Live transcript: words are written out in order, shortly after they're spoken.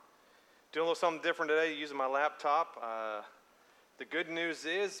Doing a little something different today using my laptop. The good news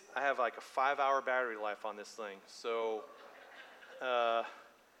is I have like a 5-hour battery life on this thing. So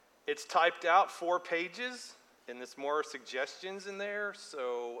it's typed out 4 pages and there's more suggestions in there.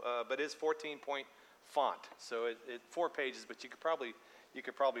 So, but it's 14-point font. So it 4 pages, but you could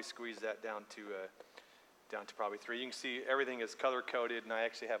probably squeeze that down to probably 3. You can see everything is color coded, and I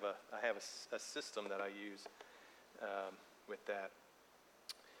actually have a system that I use with that.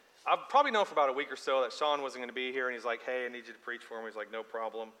 I've probably known for about a week or so that Sean wasn't going to be here, and he's like, "Hey, I need you to preach for him." He's like, "No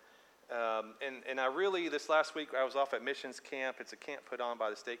problem." And I really, this last week, I was off at missions camp. It's a camp put on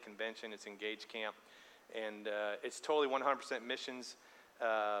by the state convention. It's Engage Camp, and it's totally 100% missions,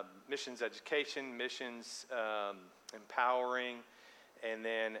 missions education, missions empowering, and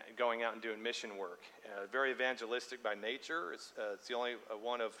then going out and doing mission work. Very evangelistic by nature. It's the only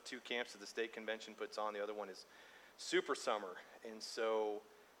one of 2 camps that the state convention puts on. The other one is Super Summer, and so.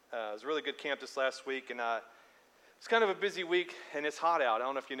 It was a really good camp this last week, and it's kind of a busy week, and it's hot out. I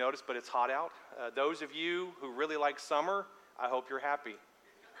don't know if you noticed, but it's hot out. Those of you who really like summer, I hope you're happy.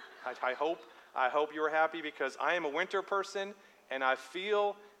 I hope you're happy, because I am a winter person, and I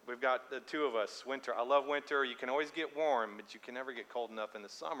feel we've got the 2 of us. Winter, I love winter. You can always get warm, but you can never get cold enough in the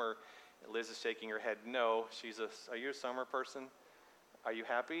summer. And Liz is shaking her head no. Are you a summer person? Are you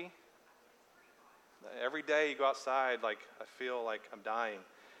happy? Every day you go outside, like I feel like I'm dying.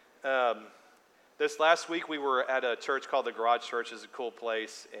 This last week we were at a church called the Garage Church. It's a cool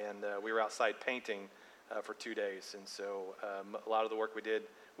place, and we were outside painting for 2 days. And so a lot of the work we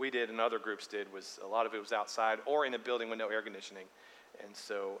did and other groups did, a lot of it was outside or in a building with no air conditioning. And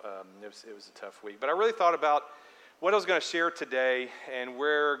so it was a tough week. But I really thought about what I was going to share today and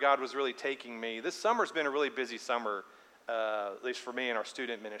where God was really taking me. This summer's been a really busy summer, at least for me in our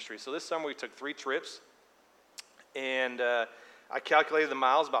student ministry. So this summer we took 3 trips, and I calculated the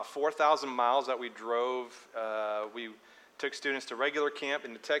miles, about 4,000 miles that we drove. We took students to regular camp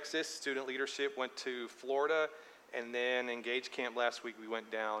into Texas. Student leadership went to Florida. And then Engage Camp last week, we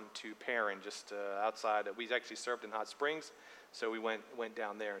went down to Perrin, just outside. We actually served in Hot Springs, so we went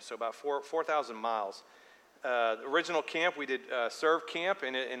down there. So about 4,000 miles. The original camp, we did Serve Camp,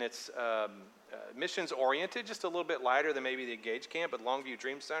 and it's missions-oriented, just a little bit lighter than maybe the Engage Camp, but Longview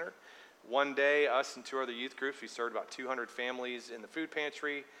Dream Center. One day, us and 2 other youth groups, we served about 200 families in the food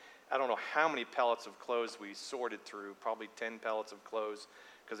pantry. I don't know how many pallets of clothes we sorted through, probably 10 pallets of clothes,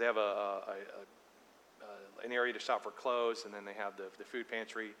 because they have an area to shop for clothes, and then they have the food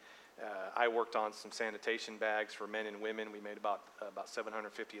pantry. I worked on some sanitation bags for men and women. We made about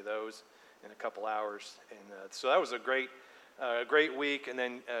 750 of those in a couple hours, and so that was a great week. And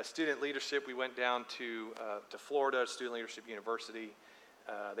then student leadership, we went down to Florida, Student Leadership University.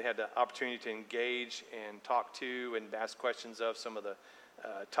 They had the opportunity to engage and talk to and ask questions of some of the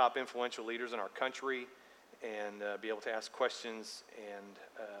top influential leaders in our country, and be able to ask questions and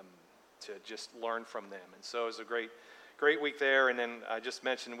to just learn from them. And so it was a great week there. And then I just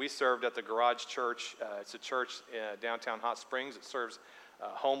mentioned we served at the Garage Church. It's a church downtown Hot Springs. It serves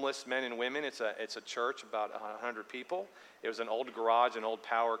homeless men and women. It's a church, about 100 people. It was an old garage, an old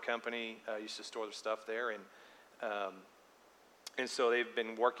power company used to store their stuff there, and so they've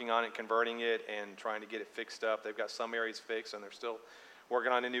been working on it, converting it, and trying to get it fixed up. They've got some areas fixed, and they're still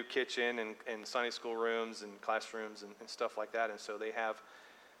working on a new kitchen and Sunday school rooms and classrooms and stuff like that. And so they have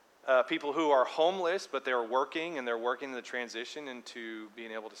people who are homeless, but they're working, and they're working the transition into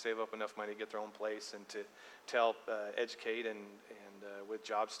being able to save up enough money to get their own place and to help educate and with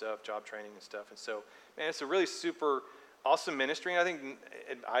job training and stuff. And so, man, it's a really super awesome ministry. And I think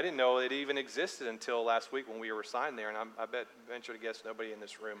I didn't know it even existed until last week when we were assigned there. And I venture to guess nobody in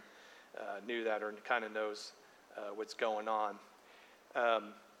this room knew that or kind of knows what's going on.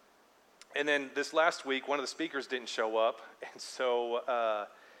 And then this last week, one of the speakers didn't show up, and so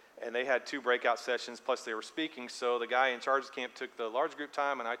and they had 2 breakout sessions, plus they were speaking. So the guy in charge of the camp took the large group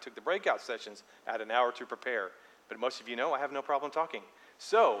time, and I took the breakout sessions. I had an hour to prepare. But most of you know I have no problem talking.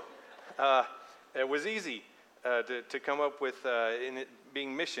 So it was easy to come up with in it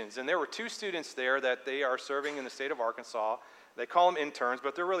being missions. And there were 2 students there that they are serving in the state of Arkansas. They call them interns,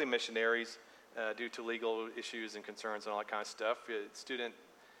 but they're really missionaries due to legal issues and concerns and all that kind of stuff.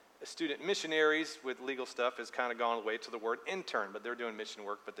 Student missionaries with legal stuff has kind of gone away to the word intern, but they're doing mission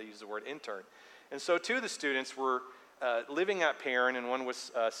work, but they use the word intern. And so 2 of the students were living at Perrin, and one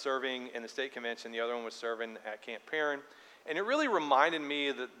was serving in the state convention, the other one was serving at Camp Perrin. And it really reminded me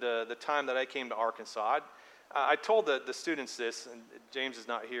of the time that I came to Arkansas. I told the students this, and James is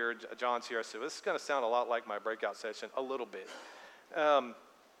not here, John's here. I said, well, this is going to sound a lot like my breakout session, a little bit.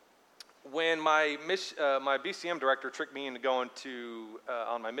 when my BCM director tricked me into going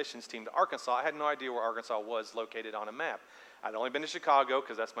on my missions team to Arkansas, I had no idea where Arkansas was located on a map. I'd only been to Chicago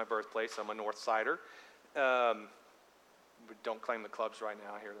because that's my birthplace. I'm a North Sider. We don't claim the clubs right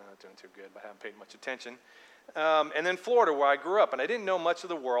now. I hear they're not doing too good, but I haven't paid much attention. And then Florida, where I grew up, and I didn't know much of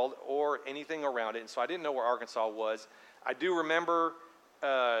the world or anything around it, and so I didn't know where Arkansas was. I do remember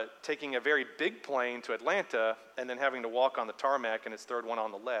taking a very big plane to Atlanta and then having to walk on the tarmac and its third one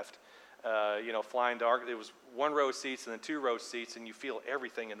on the left. Flying to Arkansas, it was 1 row seats and then 2 row seats, and you feel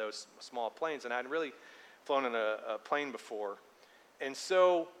everything in those small planes. And I hadn't really flown in a plane before. And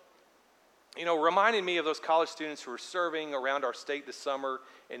so, reminding me of those college students who are serving around our state this summer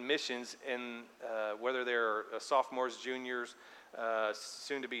in missions, and whether they're sophomores, juniors,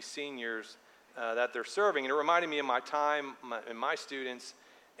 soon to be seniors, that they're serving. And it reminded me of my time and my students.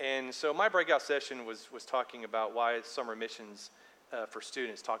 And so my breakout session was talking about why summer missions for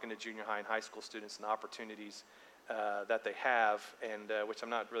students, talking to junior high and high school students and the opportunities that they have, and which I'm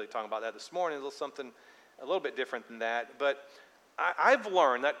not really talking about that this morning, something a little bit different than that. But I've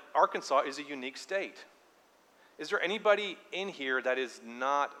learned that Arkansas is a unique state. Is there anybody in here that is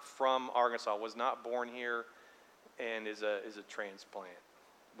not from Arkansas, was not born here, and is a transplant?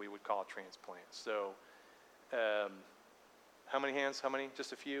 We would call it transplant. So, how many hands? How many?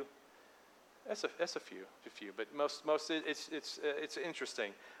 Just a few? That's a few. But most it's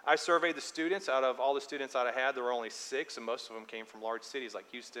interesting. I surveyed the students. Out of all the students that I had, there were only 6, and most of them came from large cities like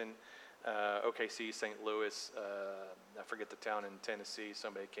Houston, OKC, St. Louis. I forget the town in Tennessee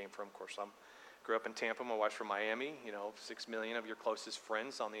somebody came from. Of course, I grew up in Tampa. My wife's from Miami. 6 million of your closest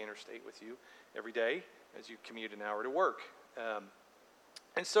friends on the interstate with you every day as you commute an hour to work.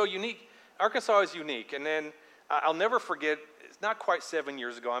 And so unique. Arkansas is unique. And then I'll never forget, it's not quite 7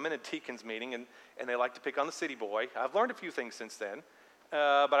 years ago, I'm in a deacons meeting, and they like to pick on the city boy. I've learned a few things since then.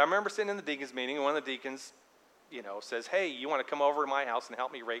 But I remember sitting in the deacons meeting, and one of the deacons, says, "Hey, you want to come over to my house and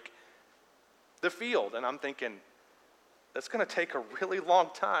help me rake the field?" And I'm thinking, that's going to take a really long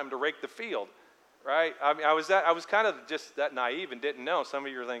time to rake the field, right? I mean, I was kind of just that naive and didn't know. Some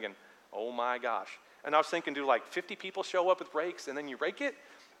of you are thinking, oh my gosh. And I was thinking, do like 50 people show up with rakes and then you rake it?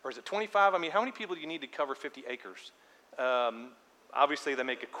 Or is it 25? I mean, how many people do you need to cover 50 acres? Obviously, they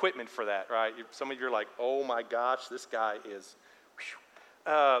make equipment for that, right? Some of you are like, oh my gosh, this guy is,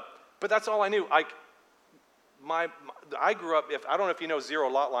 but that's all I knew. I grew up, I don't know if you know zero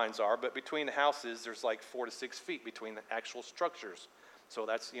lot lines are, but between the houses, there's like 4 to 6 feet between the actual structures. So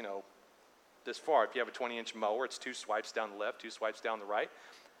that's, this far. If you have a 20-inch mower, it's 2 swipes down the left, 2 swipes down the right,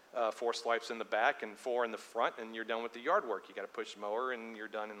 4 swipes in the back, and 4 in the front, and you're done with the yard work. You got to push the mower, and you're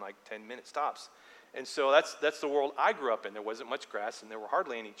done in like 10 minutes tops. And so that's the world I grew up in. There wasn't much grass, and there were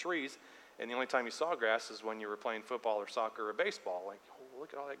hardly any trees. And the only time you saw grass is when you were playing football or soccer or baseball. Like, oh,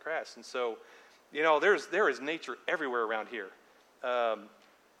 look at all that grass. And so, there is nature everywhere around here. And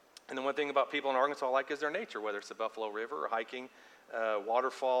the one thing about people in Arkansas I like is their nature, whether it's the Buffalo River or hiking,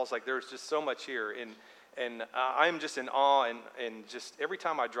 waterfalls. Like, there's just so much here. And I'm just in awe, and just every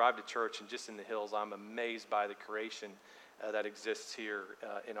time I drive to church and just in the hills, I'm amazed by the creation that exists here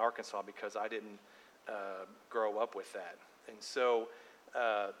in Arkansas, because I didn't grow up with that. And so,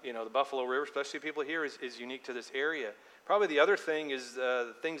 the Buffalo River, especially people here, is unique to this area. Probably the other thing is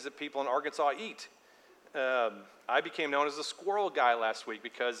the things that people in Arkansas eat. I became known as the squirrel guy last week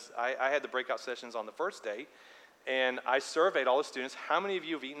because I had the breakout sessions on the first day, and I surveyed all the students, how many of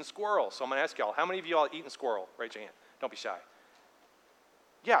you have eaten squirrel? So I'm going to ask y'all, how many of you all eaten squirrel? Raise your hand. Don't be shy.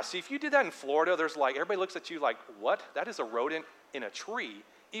 Yeah, see, if you did that in Florida, there's like, everybody looks at you like, what? That is a rodent in a tree,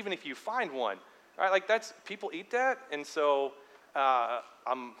 even if you find one. All right, like people eat that. And so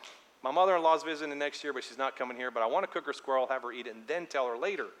my mother-in-law's visiting next year, but she's not coming here. But I want to cook her squirrel, have her eat it, and then tell her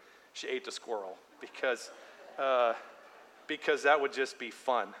later she ate the squirrel, because that would just be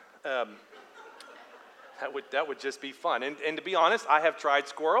fun. That would just be fun. And to be honest, I have tried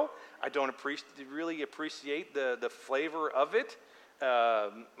squirrel. I don't really appreciate the flavor of it.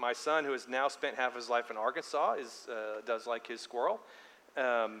 My son, who has now spent half his life in Arkansas, does like his squirrel.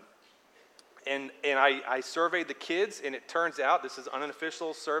 And I surveyed the kids, and it turns out, this is an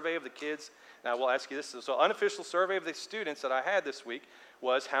unofficial survey of the kids. Now, we'll ask you this. So unofficial survey of the students that I had this week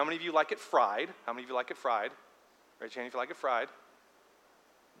was, how many of you like it fried? How many of you like it fried? Raise your hand if you like it fried.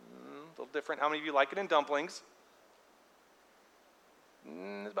 A little different. How many of you like it in dumplings?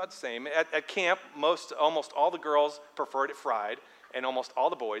 It's about the same. At camp, almost all the girls preferred it fried, and almost all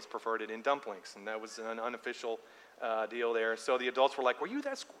the boys preferred it in dumplings. And that was an unofficial deal there. So the adults were like, were you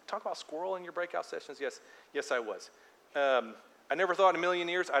talk about squirrel in your breakout sessions? Yes, I was. I never thought in a million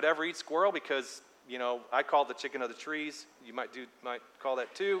years I'd ever eat squirrel, because, I call it the chicken of the trees. You might call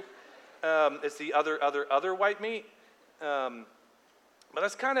that too. It's the other white meat. But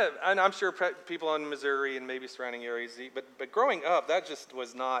that's kind of, and I'm sure people in Missouri and maybe surrounding areas eat, but growing up, that just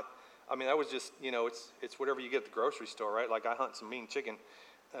was not, I mean, that was just, it's whatever you get at the grocery store, right? Like I hunt some mean chicken,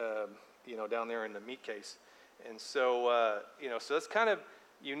 down there in the meat case. And so, so that's kind of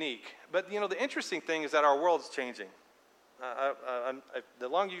unique. But, the interesting thing is that our world's changing. The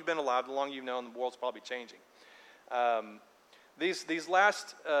longer you've been alive, the longer you've known, the world's probably changing. These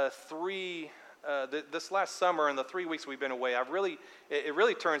last this last summer and the 3 weeks we've been away, it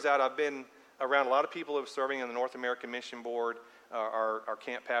really turns out I've been around a lot of people who are serving in the North American Mission Board. Our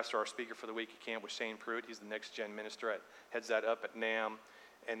camp pastor, our speaker for the week at camp was Shane Pruitt. He's the next gen minister, heads that up at NAM.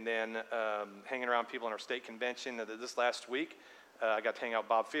 And then hanging around people in our state convention. This last week, I got to hang out with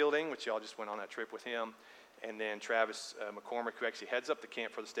Bob Fielding, which y'all just went on that trip with him. And then Travis McCormick, who actually heads up the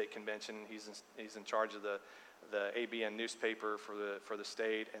camp for the state convention. He's in charge of the ABN newspaper for the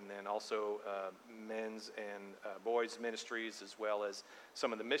state, and then also men's and boys ministries, as well as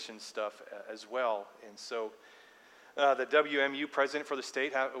some of the mission stuff as well. And so the WMU president for the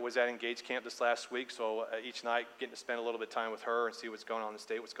state was at Engage Camp this last week, so each night getting to spend a little bit of time with her and see what's going on in the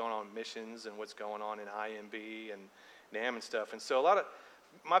state, what's going on in missions, and what's going on in IMB and NAM and stuff. And so a lot of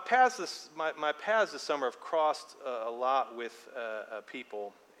my paths this summer have crossed a lot with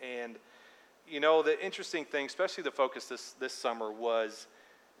people. And the interesting thing, especially the focus this summer, was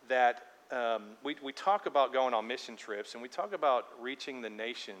that we talk about going on mission trips, and we talk about reaching the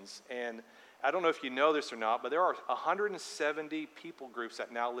nations. And I don't know if you know this or not, but there are 170 people groups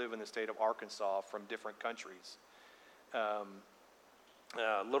that now live in the state of Arkansas from different countries.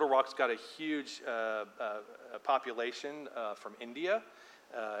 Little Rock's got a huge population from India,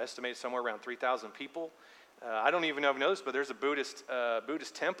 estimated somewhere around 3,000 people. I don't even know if you know this, but there's a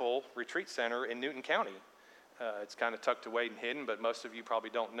Buddhist temple retreat center in Newton County. It's kind of tucked away and hidden, but most of you probably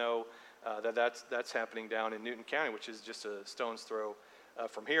don't know that's happening down in Newton County, which is just a stone's throw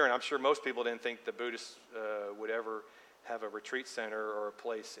from here. And I'm sure most people didn't think the Buddhists would ever have a retreat center or a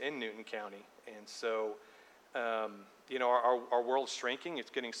place in Newton County. And so, our world's shrinking. It's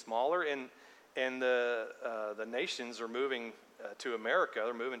getting smaller, and the nations are moving to America.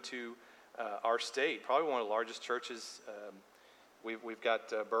 They're moving to our state. Probably one of the largest churches. We've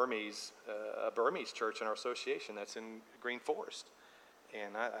got a Burmese church in our association that's in Green Forest,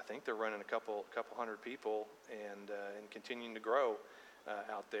 and I think they're running a couple hundred people and continuing to grow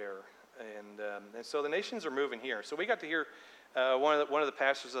out there. And so the nations are moving here. So we got to hear one of the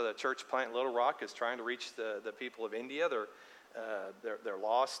pastors of the church plant in Little Rock is trying to reach the people of India. They're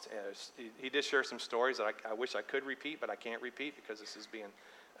lost. He did share some stories that I wish I could repeat, but I can't repeat because this is being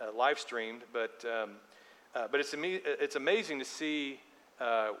live streamed. But it's amazing to see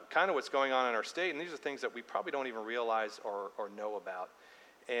kind of what's going on in our state, and these are things that we probably don't even realize or know about.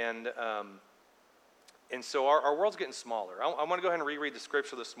 And so our world's getting smaller. I want to go ahead and reread the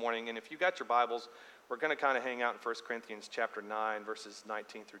scripture this morning, and if you got your Bibles, we're going to kind of hang out in 1 Corinthians chapter 9, verses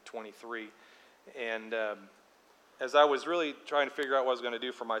 19 through 23. And as I was really trying to figure out what I was going to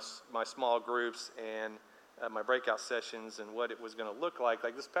do for my small groups and my breakout sessions and what it was going to look like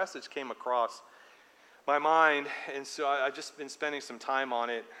this passage came across my mind, and so I've just been spending some time on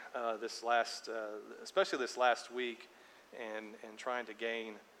it especially this last week, and trying to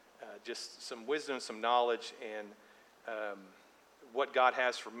gain just some wisdom, some knowledge, and what God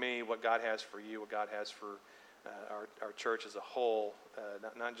has for me, what God has for you, what God has for our church as a whole,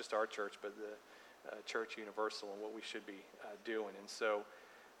 not just our church, but the Church Universal, and what we should be doing. And so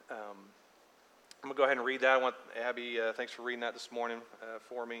I'm going to go ahead and read that. I want Abby, thanks for reading that this morning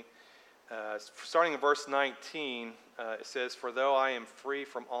for me. Starting in verse 19, it says, "For though I am free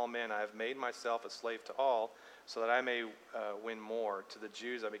from all men, I have made myself a slave to all, so that I may win more. To the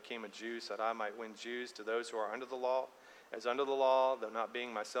Jews I became a Jew, so that I might win Jews. To those who are under the law, as under the law, though not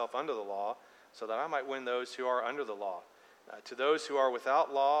being myself under the law, so that I might win those who are under the law. To those who are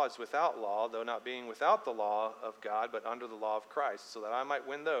without law, as without law, though not being without the law of God, but under the law of Christ, so that I might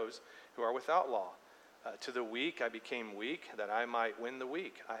win those who are without law. To the weak I became weak, that I might win the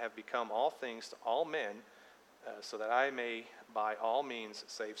weak. I have become all things to all men, so that I may by all means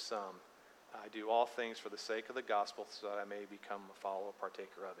save some. I do all things for the sake of the gospel, so that I may become a follower,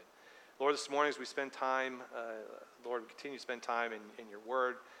 partaker of it." Lord, this morning as we spend time, Lord, we continue to spend time in your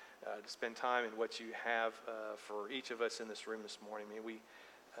word, to spend time in what you have for each of us in this room this morning. May we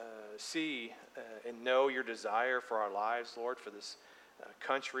see and know your desire for our lives, Lord, for this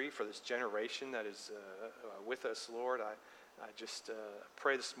country, for this generation that is with us, Lord. I just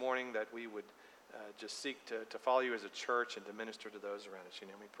pray this morning that we would just seek to follow you as a church and to minister to those around us. In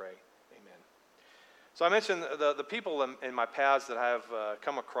your name we pray. Amen. So I mentioned the people in my paths that I have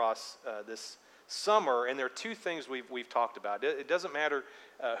come across this summer, and there are two things we've talked about. It doesn't matter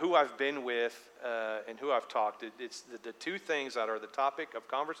who I've been with and who I've talked. It's the two things that are the topic of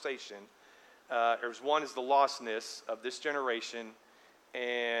conversation. There's one is the lostness of this generation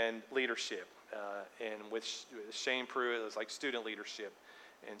and leadership. And with Shane Pruitt, it was like student leadership.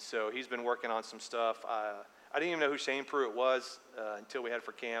 And so he's been working on some stuff. I didn't even know who Shane Pruitt was until we had it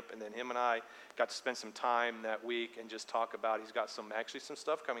for camp, and then him and I got to spend some time that week and just talk about. He's got some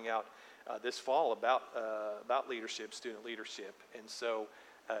stuff coming out this fall about leadership, student leadership, and so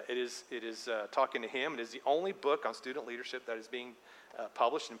it is talking to him. It is the only book on student leadership that is being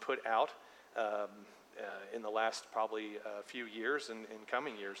published and put out in the last probably few years and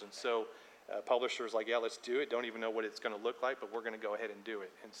coming years, and so. Publishers like, yeah, let's do it. Don't even know what it's going to look like, but we're going to go ahead and do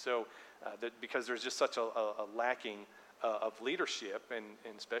it. And so, because there's just such a lacking of leadership, and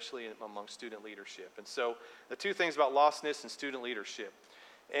especially among student leadership. And so, the two things about lostness and student leadership.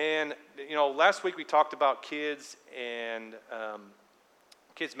 And last week we talked about kids and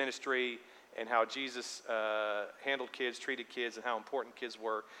kids ministry and how Jesus handled kids, treated kids, and how important kids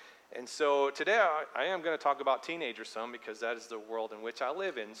were. And so today I am going to talk about teenagers some, because that is the world in which I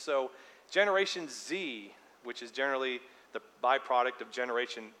live in. So Generation Z, which is generally the byproduct of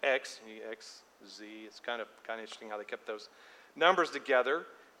Generation X, Z, it's kind of interesting how they kept those numbers together.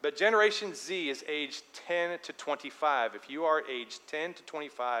 But Generation Z is age 10 to 25. If you are age 10 to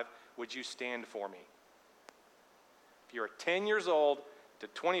 25, would you stand for me? If you are 10 years old to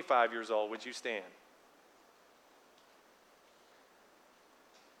 25 years old, would you stand?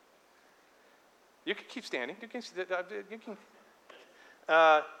 You can keep standing. You can.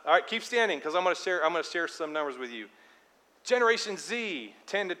 All right, keep standing, because I'm going to share some numbers with you. Generation Z,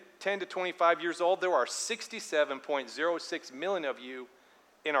 10 to 25 years old. There are 67.06 million of you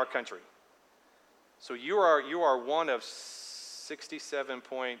in our country. So you are one of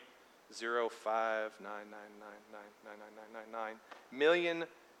 67.0599999999 million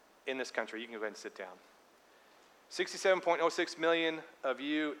in this country. You can go ahead and sit down. 67.06 million of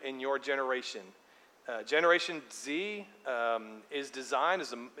you in your generation. Generation Z is defined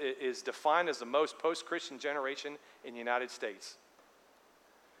as the most post-Christian generation in the United States.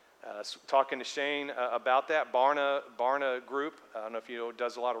 Talking to Shane about that, Barna Group, I don't know if you know,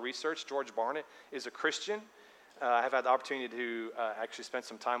 does a lot of research. George Barna is a Christian. I've had the opportunity to actually spend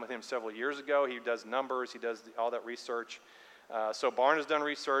some time with him several years ago. He does numbers, he does all that research. So Barna's done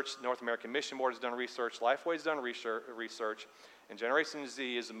research, North American Mission Board has done research, Lifeway's done research, and Generation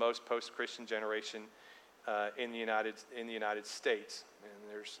Z is the most post-Christian generation in the United States. And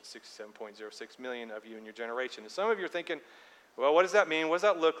there's 67.06 million of you in your generation. And some of you are thinking, well, what does that mean? What does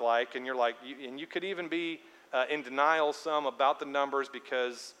that look like? And you're like, you could even be in denial some about the numbers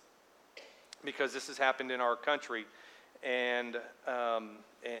because this has happened in our country, and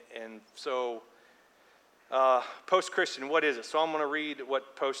so. Post-Christian, what is it? So I'm going to read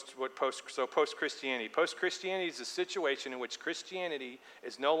post-Christianity. Post-Christianity is a situation in which Christianity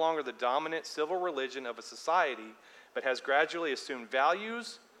is no longer the dominant civil religion of a society, but has gradually assumed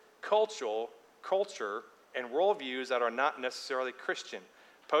values, culture, and worldviews that are not necessarily Christian.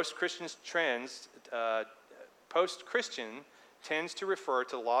 Post-Christian tends to refer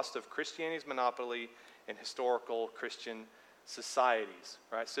to the loss of Christianity's monopoly in historical Christian societies,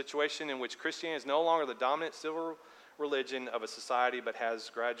 right? Situation in which Christianity is no longer the dominant civil religion of a society, but has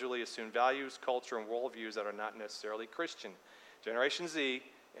gradually assumed values, culture, and worldviews that are not necessarily Christian. Generation Z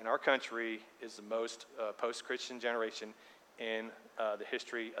in our country is the most post-Christian generation in the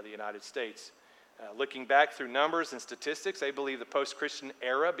history of the United States. Looking back through numbers and statistics, they believe the post-Christian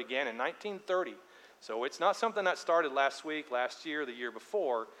era began in 1930. So it's not something that started last week, last year, the year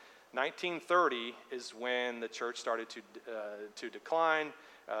before. 1930 is when the church started to decline,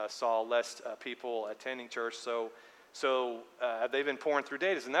 saw less people attending church. So they've been pouring through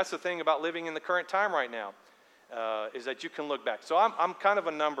data. And that's the thing about living in the current time right now, is that you can look back. So I'm kind of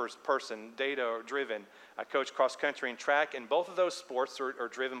a numbers person, data driven. I coach cross country and track, and both of those sports are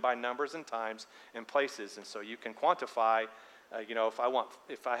driven by numbers and times and places. And so you can quantify,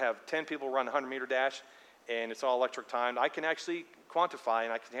 if I have 10 people run a 100-meter dash, and it's all electric timed, I can actually quantify,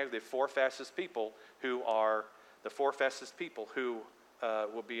 and I can have the four fastest people who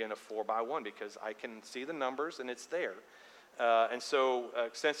will be in a 4x1, because I can see the numbers and it's there. And so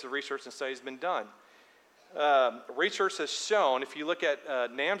extensive research and study has been done. Research has shown, if you look at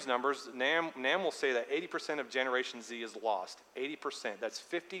NAM's numbers, NAM will say that 80% of Generation Z is lost. 80%. That's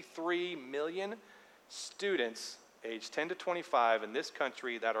 53 million students aged 10 to 25 in this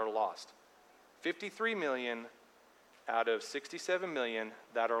country that are lost. 53 million out of 67 million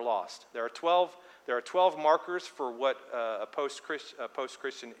that are lost. There are 12 there are 12 markers for what a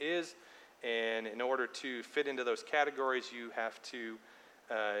post-Christian is, and in order to fit into those categories, you have to,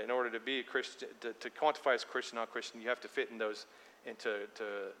 in order to be a Christian, to quantify as Christian, not Christian, you have to fit in those into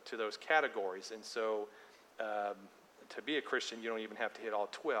those categories. And so, to be a Christian, you don't even have to hit all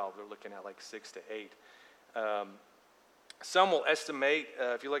 12. They're looking at like 6 to 8. Some will estimate,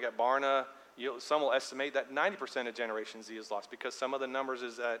 if you look at Barna, some will estimate that 90% of Generation Z is lost, because some of the numbers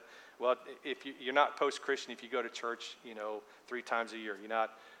is that, well, if you're not post-Christian if you go to church, 3 times a year. You're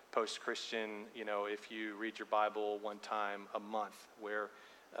not post-Christian, if you read your Bible 1 time a month, where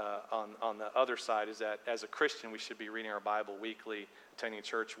on the other side is that as a Christian, we should be reading our Bible weekly, attending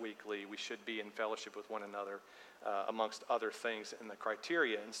church weekly. We should be in fellowship with one another, amongst other things in the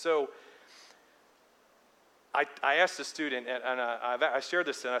criteria. And so I asked the student, and I shared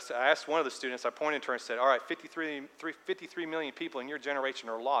this, and I asked one of the students, I pointed to her and said, all right, 53 million people in your generation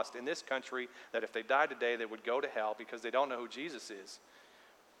are lost in this country, that if they died today, they would go to hell because they don't know who Jesus is.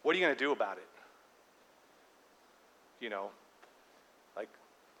 What are you going to do about it?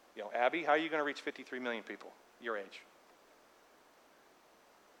 Abby, how are you going to reach 53 million people your age?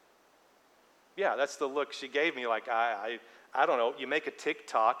 Yeah, that's the look she gave me, like, I don't know. You make a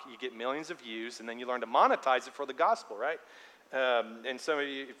TikTok, you get millions of views, and then you learn to monetize it for the gospel, right? And some of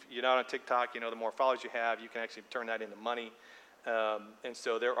you, if you're not on TikTok, the more followers you have, you can actually turn that into money. And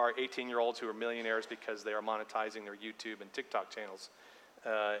so there are 18-year-olds who are millionaires because they are monetizing their YouTube and TikTok channels.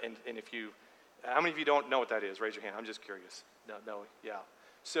 And how many of you don't know what that is? Raise your hand. I'm just curious. No, yeah.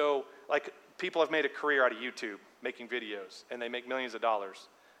 So, like, people have made a career out of YouTube, making videos, and they make millions of dollars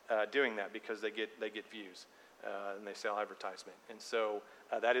doing that because they get views, and they sell advertisement. And so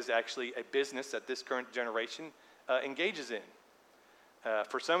that is actually a business that this current generation engages in.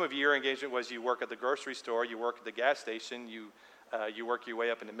 For some of you, your engagement was you work at the grocery store, you work at the gas station, you work your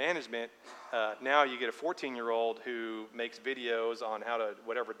way up into management. Now you get a 14-year-old who makes videos on how to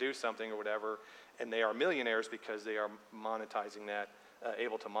do something or whatever, and they are millionaires because they are monetizing that,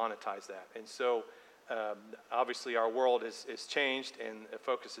 able to monetize that. And so obviously our world is changed and the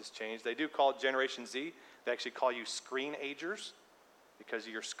focus has changed. They do call it Generation Z. They actually call you screen agers because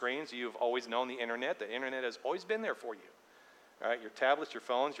of your screens. You've always known the internet. The internet has always been there for you. All right, your tablets, your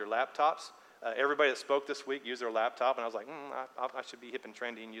phones, your laptops. Everybody that spoke this week used their laptop, and I was like, I should be hip and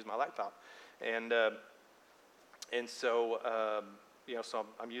trendy and use my laptop. And so so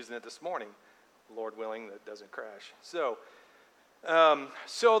I'm using it this morning, Lord willing, that doesn't crash. So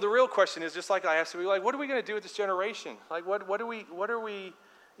the real question is, just like I asked you, like, what are we going to do with this generation? Like, what are we,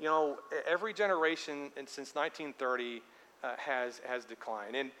 every generation since 1930 has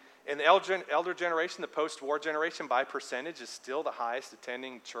declined. And the elder generation, the post-war generation, by percentage, is still the highest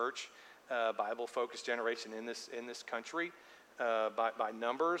attending church, Bible-focused generation in this country. By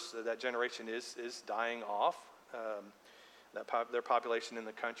numbers, that generation is dying off. Their population in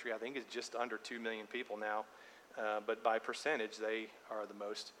the country, I think, is just under 2 million people now. But by percentage, they are the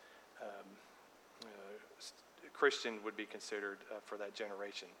most Christian would be considered for that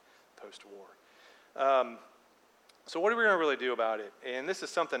generation post-war. So what are we going to really do about it? And this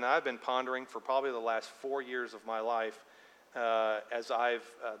is something I've been pondering for probably the last 4 years of my life.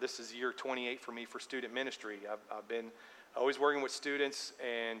 This is year 28 for me for student ministry. I've been always working with students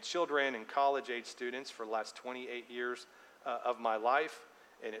and children and college-age students for the last 28 years of my life.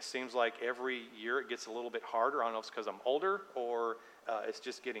 And it seems like every year it gets a little bit harder. I don't know if it's because I'm older or it's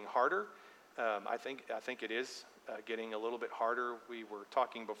just getting harder. I think it is getting a little bit harder. We were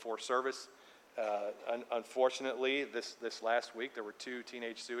talking before service. Unfortunately, this last week there were 2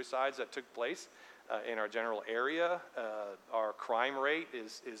 teenage suicides that took place in our general area. Our crime rate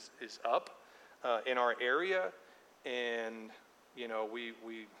is up in our area, and we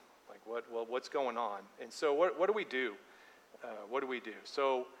like what's going on? And so what do we do? What do we do?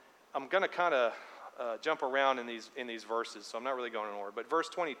 So I'm going to kind of jump around in these verses, so I'm not really going in order. But verse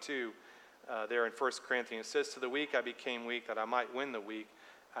 22 there in 1 Corinthians says, "To the weak I became weak, that I might win the weak.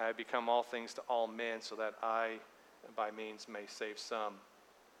 I have become all things to all men, so that I, by means, may save some."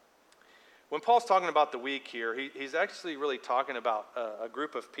 When Paul's talking about the weak here, he's actually really talking about a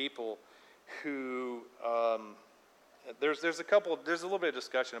group of people who there's a little bit of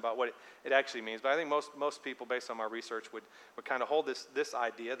discussion about what it actually means, but I think most people, based on my research, would kind of hold this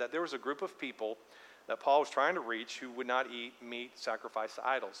idea that there was a group of people that Paul was trying to reach who would not eat meat sacrificed to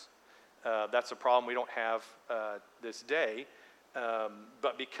idols. That's a problem we don't have this day,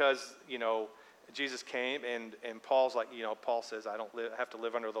 but because Jesus came and Paul's like, Paul says, I don't have to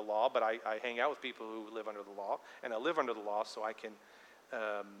live under the law, but I hang out with people who live under the law, and I live under the law, so I can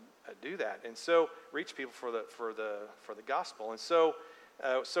do that, and so reach people for the gospel. And so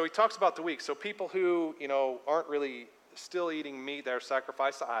So he talks about the weak. So people who, aren't really still eating meat that are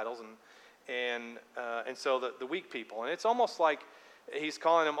sacrificed to idols, and so the weak people. And it's almost like he's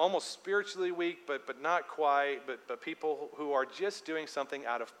calling them almost spiritually weak, but not quite, but people who are just doing something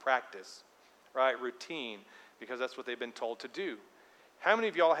out of practice, right? Routine, because that's what they've been told to do. How many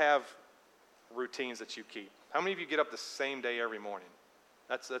of y'all have routines that you keep? How many of you get up the same day every morning?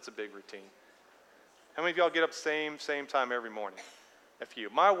 That's a big routine. How many of y'all get up same time every morning? A few.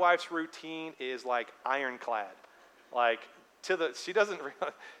 My wife's routine is like ironclad. Like she doesn't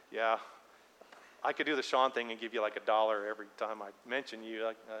really, yeah. I could do the Sean thing and give you like $1 every time I mention you.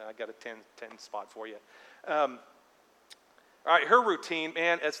 I got a 10 spot for you. All right, her routine,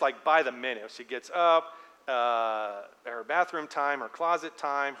 man, it's like by the minute. She gets up, her bathroom time, her closet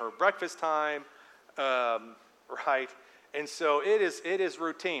time, her breakfast time, right? And so it is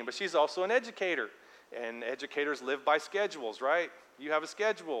routine. But she's also an educator, and educators live by schedules, right? You have a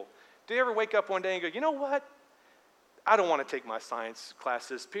schedule. Do you ever wake up one day and go, you know what? I don't want to take my science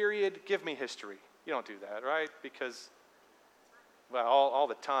classes, period. Give me history. You don't do that, right? Because, well, all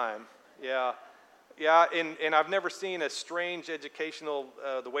the time. Yeah, and I've never seen a strange educational,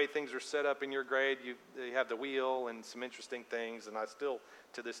 the way things are set up in your grade. You have the wheel and some interesting things, and I still,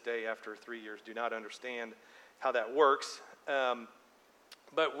 to this day, after 3 years, do not understand how that works.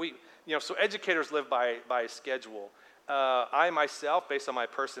 But so educators live by a schedule. I myself, based on my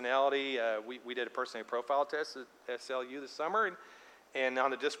personality, we did a personality profile test at SLU this summer, and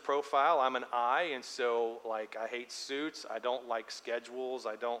on the DISC profile, I'm an I, and so like I hate suits, I don't like schedules,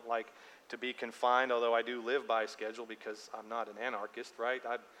 I don't like to be confined, although I do live by a schedule because I'm not an anarchist, right?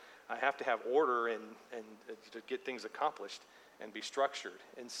 I have to have order and to get things accomplished and be structured.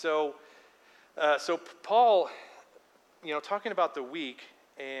 And so Paul, talking about the weak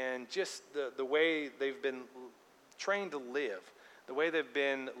and just the way they've been trained to live, the way they've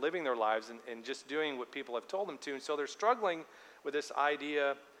been living their lives and just doing what people have told them to. And so they're struggling with this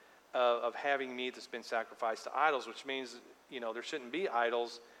idea of having meat that's been sacrificed to idols, which means, there shouldn't be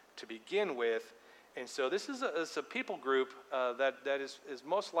idols to begin with. And so this is a people group that is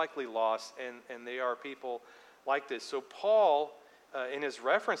most likely lost, and they are people like this. So Paul, in his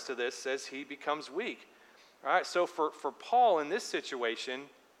reference to this, says he becomes weak. All right, so for Paul in this situation,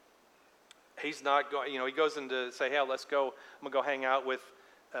 he's not going, he goes into say, hey, let's go, I'm going to go hang out with,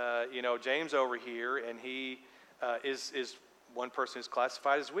 James over here, and he is one person who's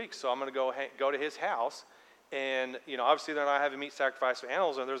classified as weak. So I'm going to go to his house, and, obviously they're not having meat sacrificed to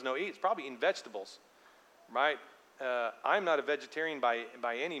animals, and there's no eat. It's probably eating vegetables, right? I'm not a vegetarian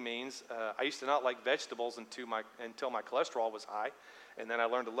by any means. I used to not like vegetables until my cholesterol was high, and then I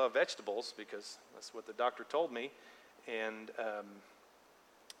learned to love vegetables because that's what the doctor told me, and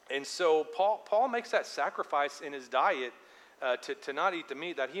so Paul makes that sacrifice in his diet to not eat the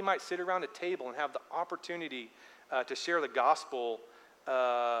meat, that he might sit around a table and have the opportunity to share the gospel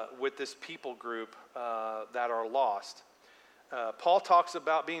with this people group that are lost. Paul talks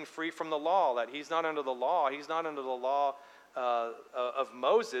about being free from the law, that he's not under the law. He's not under the law of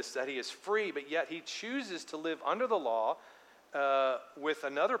Moses, that he is free, but yet he chooses to live under the law with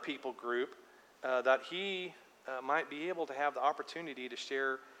another people group that he might be able to have the opportunity to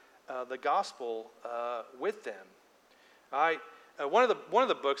share the gospel with them. All right. One of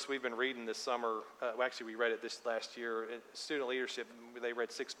the books we've been reading this summer, actually we read it this last year, Student Leadership. They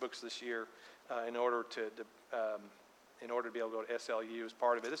read 6 books this year in order to be able to go to SLU as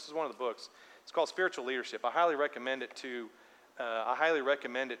part of it. This is one of the books. It's called Spiritual Leadership. I highly recommend it to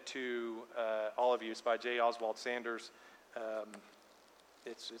all of you. It's by J. Oswald Sanders.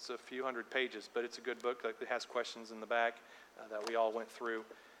 It's a few hundred pages, but it's a good book. It has questions in the back that we all went through.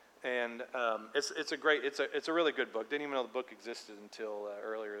 And it's a really good book. Didn't even know the book existed until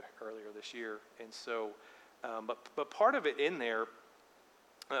earlier this year. And so, but part of it in there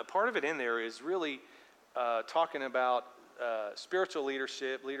is really talking about spiritual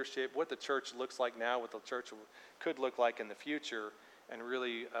leadership, what the church looks like now, what the church could look like in the future, and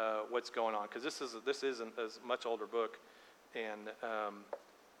really what's going on. Because this is a much older book, and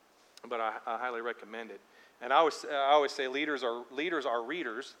but I highly recommend it. And I always say leaders are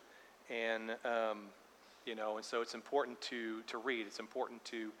readers. And and so it's important to read. It's important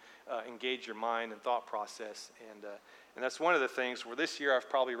to engage your mind and thought process, and that's one of the things where this year I've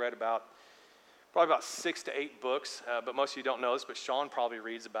probably read about 6 to 8 books. But most of you don't know this, but Sean probably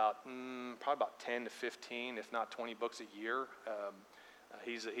reads about 10 to 15, if not 20 books a year.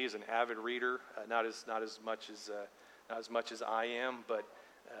 He's an avid reader, not as much as I am, but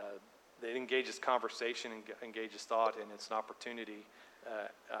it engages conversation and engages thought, and it's an opportunity.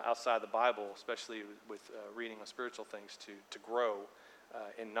 Outside the Bible, especially with reading on spiritual things, to grow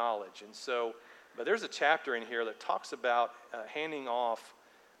in knowledge. And so, but there's a chapter in here that talks about handing off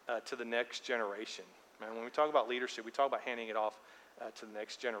to the next generation. And when we talk about leadership, we talk about handing it off to the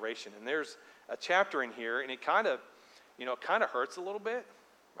next generation. And there's a chapter in here, and it kind of, kind of hurts a little bit,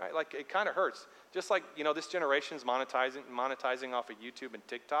 right? Like it kind of hurts. Just like, this generation's monetizing off of YouTube and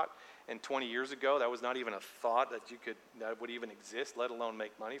TikTok. And 20 years ago, that was not even a thought that would even exist, let alone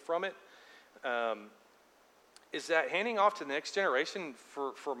make money from it. Is that handing off to the next generation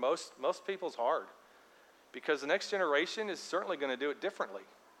for most people is hard, because the next generation is certainly going to do it differently,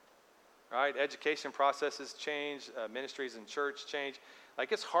 right? Education processes change, ministries and church change.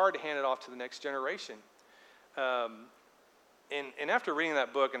 Like, it's hard to hand it off to the next generation. And after reading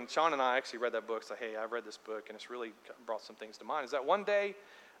that book, and Sean and I actually read that book, so hey, I've read this book, and it's really brought some things to mind, is that one day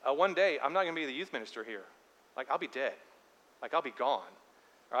I'm not going to be the youth minister here. Like, I'll be dead. Like, I'll be gone,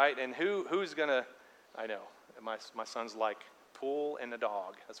 right? And who's going to, I know, my son's like, pool and a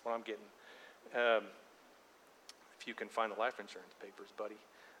dog. That's what I'm getting. If you can find the life insurance papers, buddy.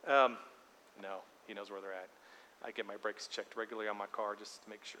 No, he knows where they're at. I get my brakes checked regularly on my car just to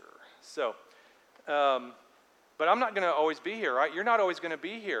make sure. So, but I'm not going to always be here, right? You're not always going to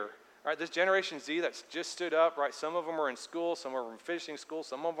be here, right? This Generation Z that's just stood up, right? Some of them are in school, some of them are finishing school,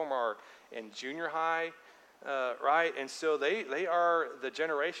 some of them are in junior high, right? And so they are the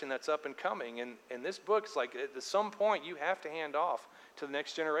generation that's up and coming. And this book's like, at some point, you have to hand off to the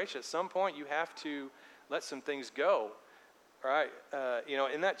next generation. At some point, you have to let some things go, right?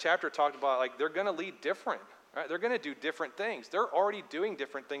 In that chapter, talked about, like, they're going to lead different, right? They're going to do different things. They're already doing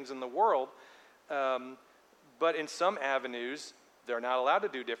different things in the world, but in some avenues, they're not allowed to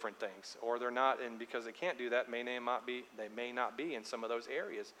do different things, or they're not, and because they can't do that, they may not be in some of those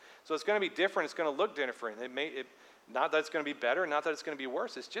areas. So it's going to be different. It's going to look different. Not that it's going to be better, not that it's going to be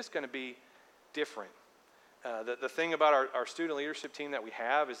worse. It's just going to be different. The thing about our student leadership team that we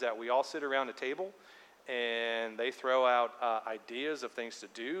have is that we all sit around a table, and they throw out ideas of things to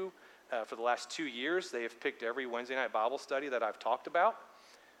do. For the last 2 years, they have picked every Wednesday night Bible study that I've talked about.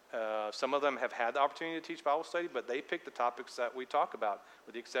 Some of them have had the opportunity to teach Bible study, but they pick the topics that we talk about,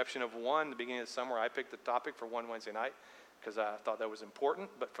 with the exception of one. The beginning of the summer, I picked the topic for one Wednesday night because I thought that was important.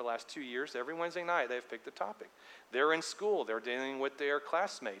 But for the last 2 years, every Wednesday night, they've picked the topic. They're in school. They're dealing with their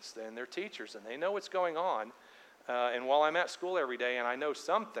classmates and their teachers, and they know what's going on. And while I'm at school every day and I know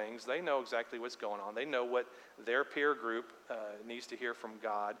some things, they know exactly what's going on. They know what their peer group needs to hear from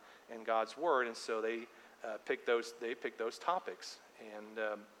God and God's Word, and so they pick those topics.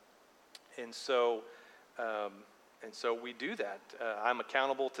 And so we do that. I'm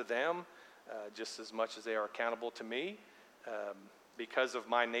accountable to them just as much as they are accountable to me. Because of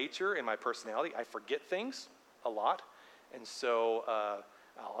my nature and my personality, I forget things a lot. And so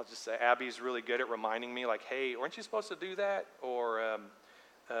I'll just say, Abby's really good at reminding me, like, hey, weren't you supposed to do that? Or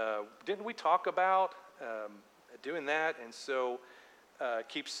didn't we talk about doing that? And so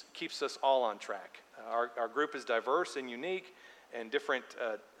keeps us all on track. Our group is diverse and unique, and different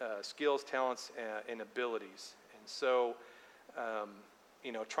skills, talents, and abilities. And so,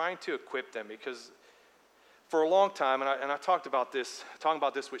 trying to equip them, because for a long time, and I talking about this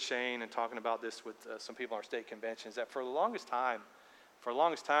with Shane and talking about this with some people in our state conventions, that for the longest time,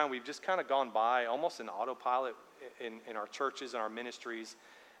 we've just kind of gone by almost an autopilot in our churches and our ministries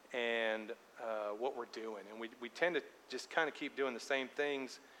and what we're doing. And we tend to just kind of keep doing the same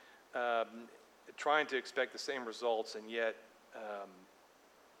things, trying to expect the same results, and yet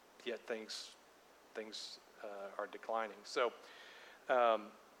things are declining. So,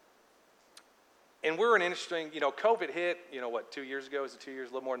 and we're an interesting, COVID hit, 2 years ago? Is it 2 years?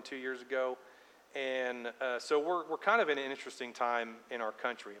 A little more than 2 years ago. And so we're kind of in an interesting time in our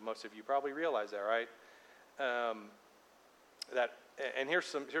country. Most of you probably realize that, right? And here's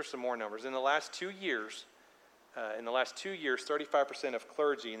some more numbers. In the last 2 years, 35% of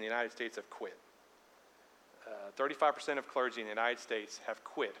clergy in the United States have quit. 35% of clergy in the United States have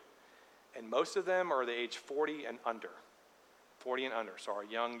quit. And most of them are the age 40 and under. 40 and under. So our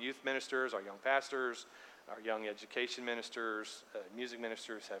young youth ministers, our young pastors, our young education ministers, music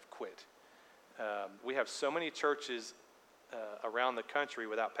ministers have quit. We have so many churches around the country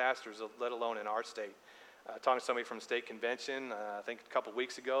without pastors, let alone in our state. Talking to somebody from the state convention, I think a couple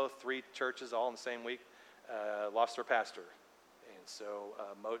weeks ago, 3 churches all in the same week lost their pastor. And so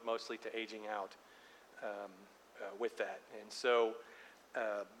mostly to aging out with that. And so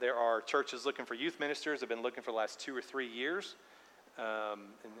there are churches looking for youth ministers, have been looking for the last 2 or 3 years,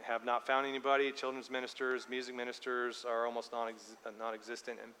 and have not found anybody. Children's ministers, music ministers are almost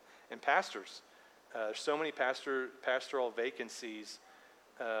non-existent, and pastors. There's so many pastoral vacancies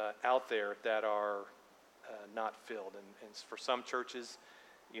out there that are not filled. And for some churches,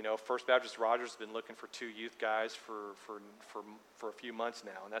 First Baptist Rogers has been looking for 2 youth guys for a few months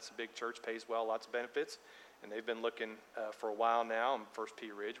now, and that's a big church, pays well, lots of benefits, and they've been looking for a while now. And First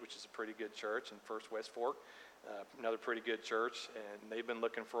Pea Ridge, which is a pretty good church, and First West Fork, another pretty good church, and they've been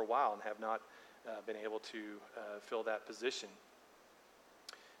looking for a while and have not been able to fill that position.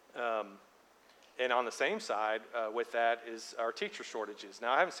 And on the same side with that is our teacher shortages.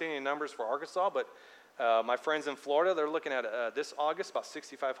 Now, I haven't seen any numbers for Arkansas, but my friends in Florida, they're looking at this August about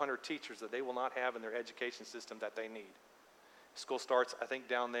 6,500 teachers that they will not have in their education system that they need. School starts, I think,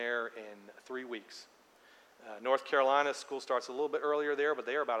 down there in 3 weeks. North Carolina, school starts a little bit earlier there, but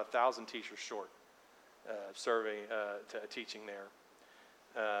they are about 1,000 teachers short teaching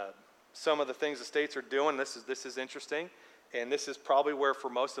there. Some of the things the states are doing, this is interesting, and this is probably where for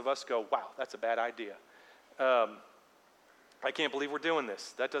most of us go, wow, that's a bad idea. I can't believe we're doing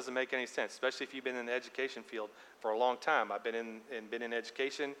this. That doesn't make any sense, especially if you've been in the education field for a long time. I've been in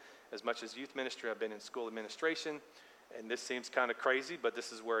education as much as youth ministry. I've been in school administration, and this seems kind of crazy, but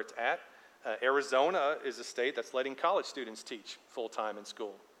this is where it's at. Arizona is a state that's letting college students teach full time in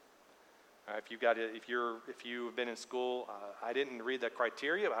school. If you've been in school, I didn't read that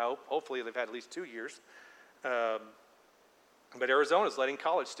criteria. Hopefully they've had at least 2 years. But Arizona is letting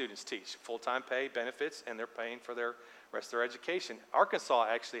college students teach full-time pay, benefits, and they're paying for the rest of their education. Arkansas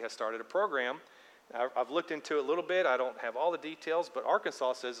actually has started a program. I've looked into it a little bit. I don't have all the details, but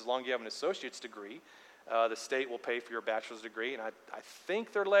Arkansas says as long as you have an associate's degree, the state will pay for your bachelor's degree. And I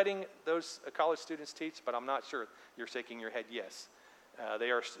think they're letting those college students teach, but I'm not sure. You're shaking your head yes.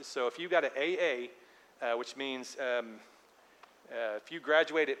 They are. So if you've got an AA, which means if you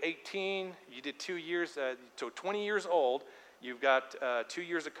graduate at 18, you did 2 years, so 20 years old, you've got 2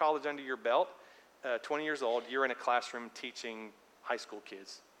 years of college under your belt, 20 years old, you're in a classroom teaching high school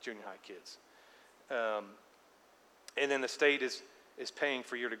kids, junior high kids. And then the state is paying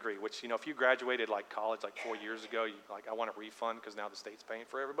for your degree, which, if you graduated like college like 4 years ago, I want a refund because now the state's paying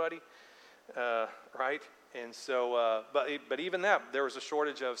for everybody, right? And so, but even that, there was a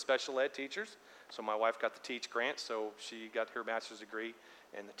shortage of special ed teachers. So my wife got the TEACH grant, so she got her master's degree.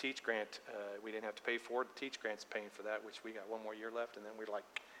 And the TEACH grant, we didn't have to pay for it. The TEACH grant's paying for that, which we got 1 more year left, and then we're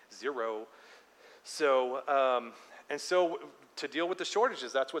like zero. So, and so to deal with the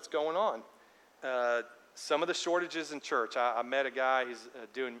shortages, that's what's going on. Some of the shortages in church, I met a guy, he's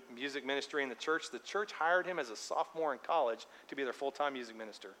doing music ministry in the church. The church hired him as a sophomore in college to be their full-time music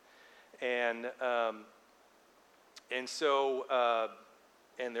minister. And so,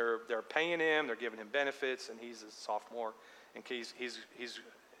 and they're paying him, they're giving him benefits, and he's a sophomore. And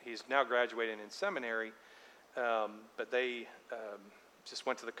he's now graduating in seminary, but they just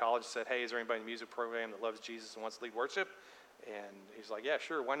went to the college and said, hey, is there anybody in the music program that loves Jesus and wants to lead worship? And he's like, yeah,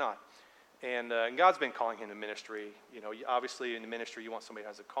 sure, why not? And God's been calling him to ministry. Obviously in the ministry you want somebody who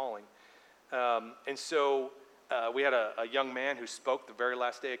has a calling. And so we had a young man who spoke the very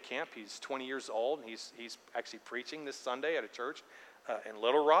last day of camp. He's 20 years old, and he's actually preaching this Sunday at a church in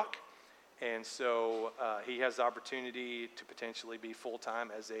Little Rock. And so he has the opportunity to potentially be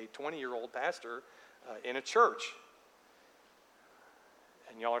full-time as a 20-year-old pastor in a church.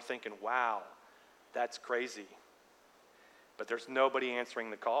 And y'all are thinking, wow, that's crazy. But there's nobody answering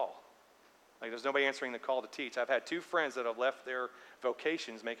the call. There's nobody answering the call to teach. I've had 2 friends that have left their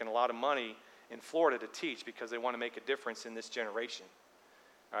vocations making a lot of money in Florida to teach because they want to make a difference in this generation.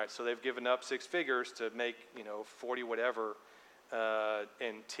 All right, so they've given up 6 figures to make, 40 whatever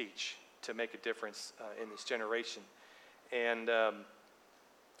and teach, to make a difference in this generation. And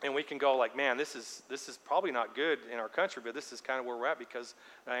we can go like, man, this is probably not good in our country, but this is kind of where we're at because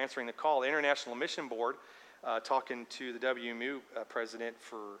answering the call. The International Mission Board, talking to the WMU president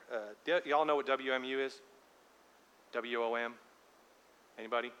for, y'all know what WMU is? WOM?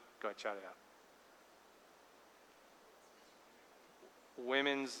 Anybody? Go ahead, shout it out.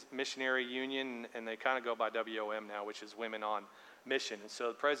 Women's Missionary Union, and they kind of go by WOM now, which is Women on Mission. And so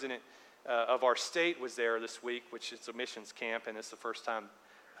the president of our state was there this week, which is a missions camp, and it's the first time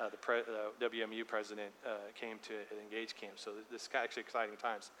the WMU president came to an Engage camp. So this is actually exciting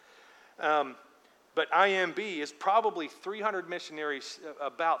times. But IMB is probably 300 missionaries,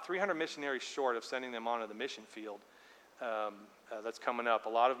 about 300 missionaries short of sending them onto the mission field. That's coming up. A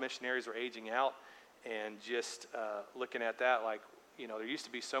lot of missionaries are aging out, and just looking at that, like, there used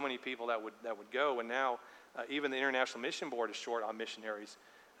to be so many people that would go, and now even the International Mission Board is short on missionaries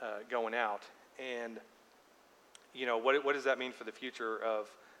going out. And what does that mean for the future of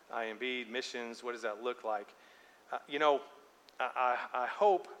IMB missions? What does that look like? I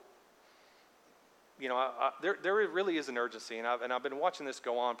hope there really is an urgency, and I've been watching this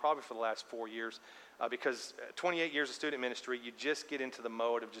go on probably for the last 4 years, because 28 years of student ministry, you just get into the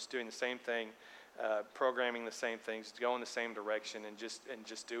mode of just doing the same thing, programming the same things, going the same direction, and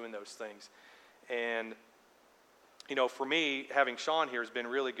just doing those things. And for me, having Sean here has been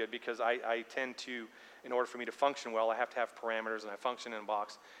really good, because I tend to, in order for me to function well, I have to have parameters, and I function in a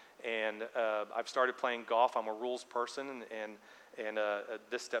box. And I've started playing golf. I'm a rules person, and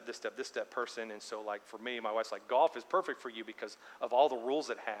this step person. And so, like, for me, my wife's like, golf is perfect for you because of all the rules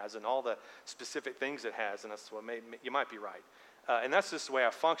it has and all the specific things it has. And that's what you might be right. And that's just the way I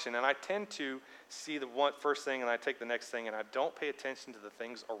function. And I tend to see the first thing, and I take the next thing, and I don't pay attention to the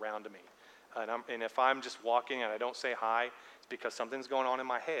things around me. And if I'm just walking and I don't say hi, it's because something's going on in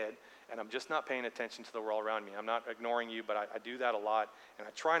my head, and I'm just not paying attention to the world around me. I'm not ignoring you, but I do that a lot, and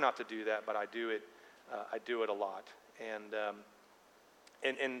I try not to do that, but I do it. I do it a lot, and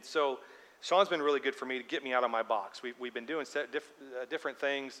so Sean's been really good for me to get me out of my box. We've been doing different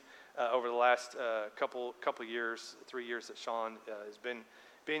things over the last couple years, 3 years that Sean has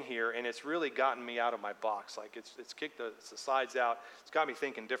been here, and it's really gotten me out of my box. Like, it's kicked the sides out. It's got me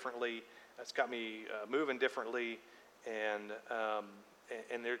thinking differently. It's got me moving differently, and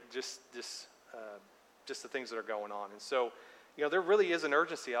they're just the things that are going on. And so, there really is an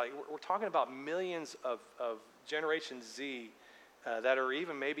urgency. Like, we're talking about millions of Generation Z that are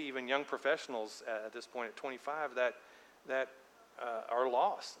maybe even young professionals at this point at 25 that are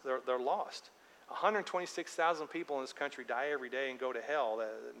lost. They're lost. 126,000 people in this country die every day and go to hell.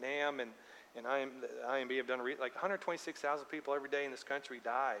 NAM and IMB have done like 126,000 people every day in this country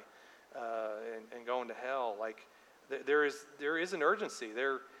die and go into hell. Like, there is an urgency.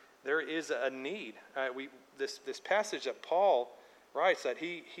 There is a need. This passage that Paul writes, that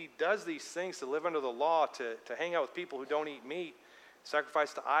he does these things to live under the law, to hang out with people who don't eat meat,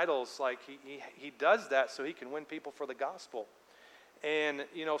 sacrifice to idols. Like, he does that so he can win people for the gospel. And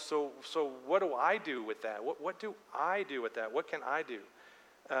so what do I do with that? What do I do with that? What can I do?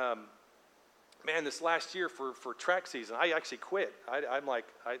 Man, this last year for track season, I actually quit. I'm like,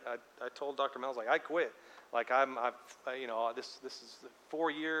 I told Dr. Mel's, like, I quit. Like, this is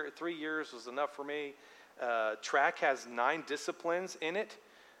 3 years was enough for me. Track has 9 disciplines in it,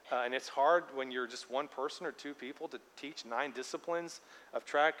 and it's hard when you're just one person or 2 people to teach 9 disciplines of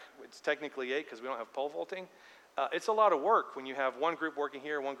track. It's technically 8 because we don't have pole vaulting. It's a lot of work when you have one group working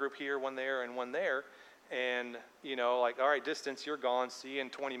here, one group here, one there, and one there. And, like, all right, distance, you're gone. See you in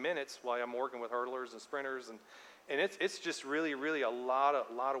 20 minutes while I'm working with hurdlers and sprinters. And it's just really, really a lot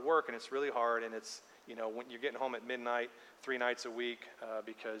of work, and it's really hard. And it's, when you're getting home at midnight 3 nights a week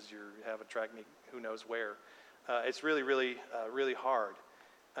because you have a track meet who knows where. It's really, really, really hard.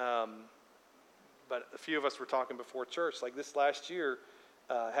 But a few of us were talking before church. Like, this last year,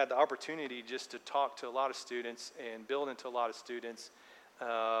 had the opportunity just to talk to a lot of students and build into a lot of students,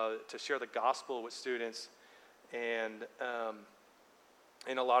 to share the gospel with students, and a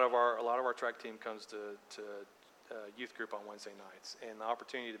lot of our track team comes to youth group on Wednesday nights, and the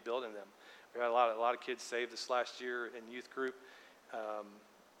opportunity to build in them. We had a lot of kids saved this last year in youth group,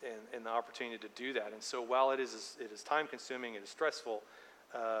 and the opportunity to do that. And so, while it is time consuming, it is stressful,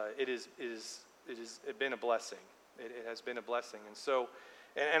 it has been a blessing. It has been a blessing. And so,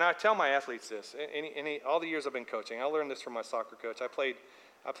 and I tell my athletes this. All the years I've been coaching, I learned this from my soccer coach. I played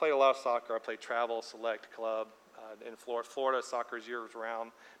a lot of soccer. I played travel, select, club. In Florida, soccer is years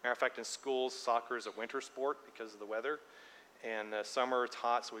round. Matter of fact, in schools, soccer is a winter sport because of the weather. And summer, it's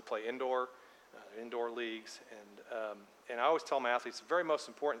hot, so we play indoor leagues. And I always tell my athletes, the very most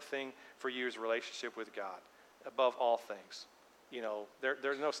important thing for you is a relationship with God, above all things.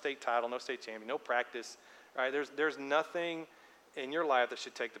 There's no state title, no state champion, no practice. Right? There's nothing in your life that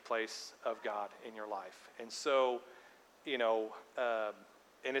should take the place of God in your life. And so,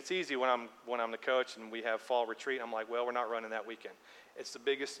 and it's easy when I'm the coach and we have fall retreat. I'm like, well, we're not running that weekend. It's the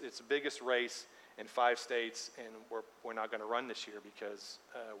biggest race in 5 states, and we're not going to run this year because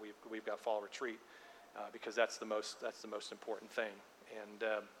we've got fall retreat, because that's the most important thing.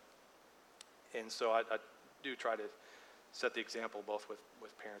 And so I do try to set the example both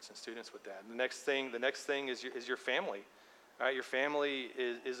with parents and students with that. And the next thing is your family. Right? Your family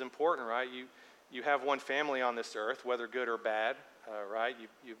is important, right? You have one family on this earth, whether good or bad, right?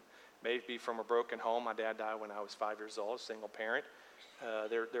 You may be from a broken home. My dad died when I was 5 years old, single parent.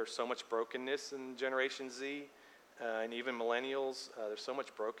 There's so much brokenness in Generation Z, and even millennials. There's so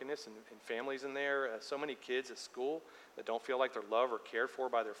much brokenness in families in there. So many kids at school that don't feel like they're loved or cared for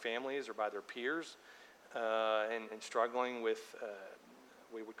by their families or by their peers, and struggling with,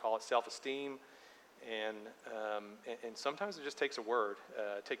 we would call it self-esteem. And sometimes it just takes a word.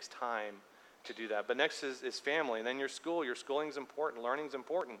 It takes time to do that. But next is family, and then your school. Your schooling is important. Learning is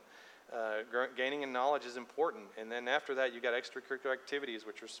important. Gaining in knowledge is important. And then after that, you got extracurricular activities,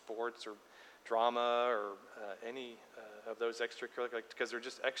 which are sports or drama or any of those extracurricular, because they're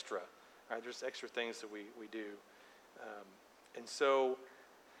just extra. Right? There's extra things that we do. And so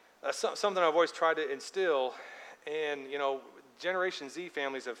something I've always tried to instill, and Generation Z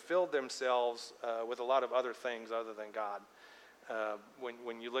families have filled themselves with a lot of other things other than God.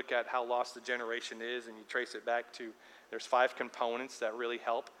 When you look at how lost the generation is and you trace it back to, there's 5 components that really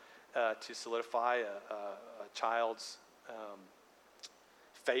help to solidify a child's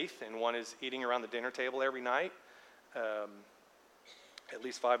faith, and one is eating around the dinner table every night, at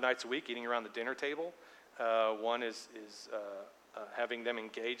least 5 nights a week, eating around the dinner table. One is having them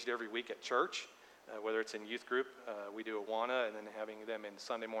engaged every week at church, whether it's in youth group, we do Awana, and then having them in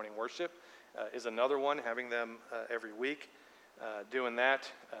Sunday morning worship is another one, having them every week. Doing that,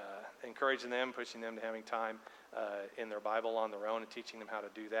 encouraging them, pushing them to having time in their Bible on their own and teaching them how to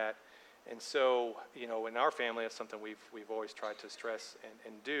do that. And so, in our family, that's something we've always tried to stress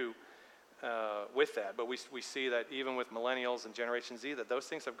and do with that. But we see that even with millennials and Generation Z, that those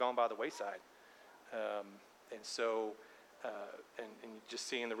things have gone by the wayside. And so, and just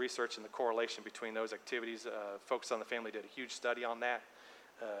seeing the research and the correlation between those activities, Focus on the Family did a huge study on that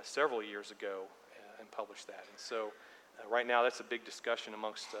several years ago and published that. And so, right now, that's a big discussion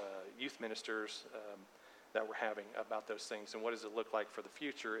amongst youth ministers that we're having about those things, and what does it look like for the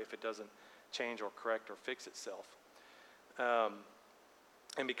future if it doesn't change or correct or fix itself.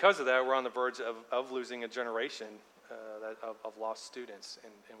 And because of that, we're on the verge of losing a generation of lost students,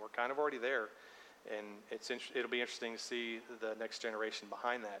 and we're kind of already there. And it'll be interesting to see the next generation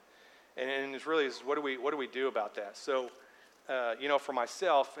behind that. And it's really what do we do about that? So, for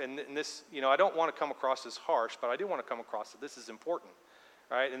myself, and this, I don't want to come across as harsh, but I do want to come across that this is important,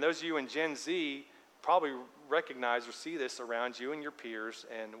 right? And those of you in Gen Z probably recognize or see this around you and your peers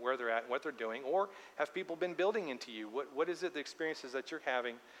and where they're at and what they're doing, or have people been building into you? What is it, the experiences that you're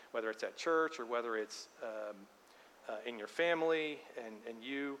having, whether it's at church or whether it's in your family, and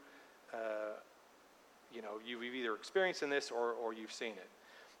you've either experienced in this or you've seen it.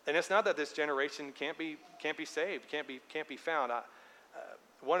 And it's not that this generation can't be saved, can't be found.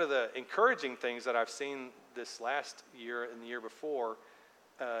 One of the encouraging things that I've seen this last year and the year before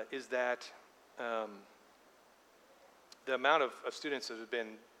is that the amount of students that have been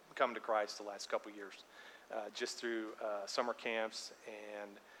come to Christ the last couple years, just through summer camps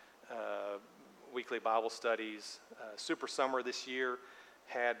and weekly Bible studies. Super Summer this year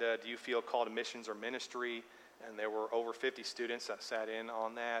had Do You Feel Called to Missions or Ministry? And there were over 50 students that sat in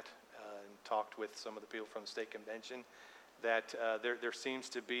on that and talked with some of the people from the state convention. That there seems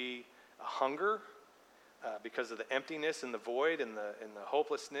to be a hunger because of the emptiness and the void and the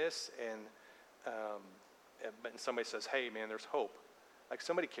hopelessness. And somebody says, "Hey, man, there's hope." Like,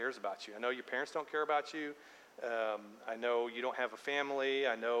 somebody cares about you. I know your parents don't care about you. I know you don't have a family.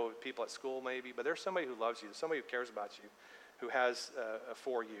 I know people at school maybe, but there's somebody who loves you. There's somebody who cares about you, who has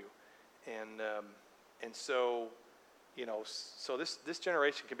for you. And so, so this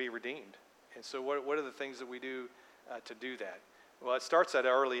generation can be redeemed. And so what are the things that we do to do that? Well, it starts at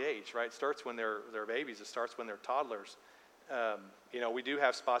an early age, right? It starts when they're babies. It starts when they're toddlers. We do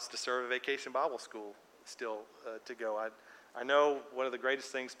have spots to serve a vacation Bible school still to go. I know one of the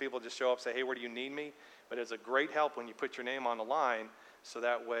greatest things, people just show up and say, "Hey, where do you need me?" But it's a great help when you put your name on the line, so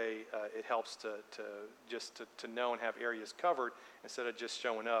that way it helps to know and have areas covered instead of just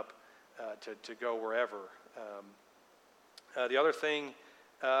showing up to go wherever. The other thing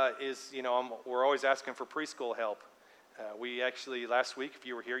is, we're always asking for preschool help. We actually, last week, if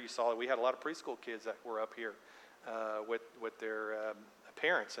you were here, you saw that we had a lot of preschool kids that were up here with their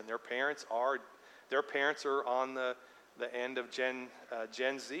parents, and their parents are on the end of Gen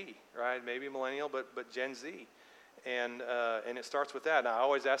Z, right? Maybe millennial, but Gen Z, and it starts with that. And I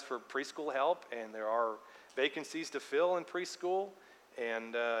always ask for preschool help, and there are vacancies to fill in preschool.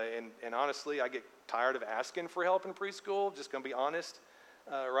 And honestly, I get tired of asking for help in preschool, just going to be honest,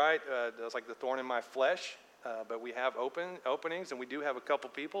 right? That's like the thorn in my flesh. But we have openings, and we do have a couple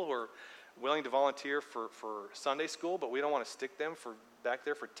people who are willing to volunteer for Sunday school, but we don't want to stick them back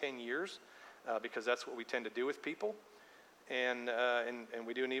there for 10 years because that's what we tend to do with people. And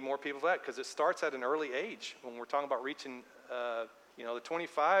we do need more people for that, because it starts at an early age. When we're talking about reaching, the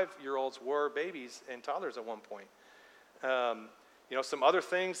 25-year-olds were babies and toddlers at one point. Some other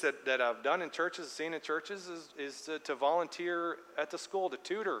things that I've done in churches, seen in churches, is to volunteer at the school, to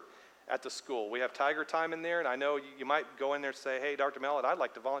tutor at the school. We have Tiger Time in there, and I know you might go in there and say, "Hey, Dr. Mellett, I'd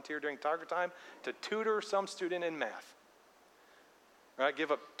like to volunteer during Tiger Time to tutor some student in math." Right,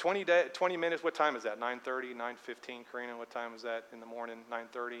 give up 20 minutes. What time is that? 9:30, 9:15, Karina? What time is that in the morning?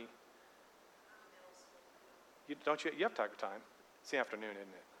 9:30? You have Tiger Time. It's the afternoon, isn't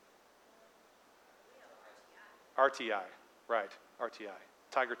it? RTI, right, RTI.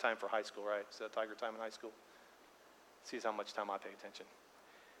 Tiger Time for high school, right? Is that Tiger Time in high school? Sees how much time I pay attention.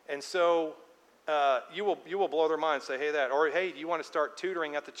 And so you will blow their mind, say, hey, do you want to start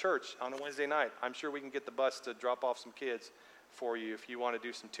tutoring at the church on a Wednesday night? I'm sure we can get the bus to drop off some kids for you if you want to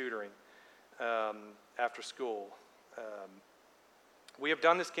do some tutoring after school. We have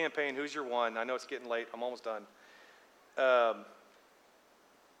done this campaign, Who's Your One? I know it's getting late. I'm almost done.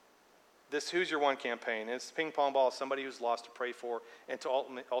 This Who's Your One campaign, and it's ping pong ball, somebody who's lost to pray for and to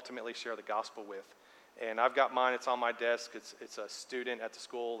ultimately share the gospel with. And I've got mine. It's on my desk. It's a student at the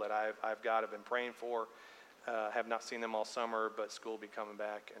school that I've been praying for. Have not seen them all summer, but school will be coming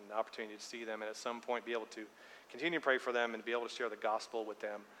back, and the opportunity to see them, and at some point be able to continue to pray for them and be able to share the gospel with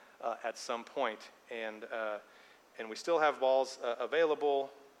them at some point. And we still have balls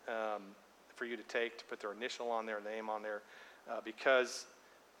available for you to take, to put their initial on there, name on there, because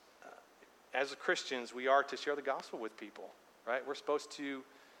as Christians, we are to share the gospel with people, right? We're supposed to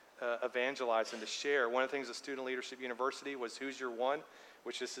evangelize and to share. One of the things at Student Leadership University was Who's Your One,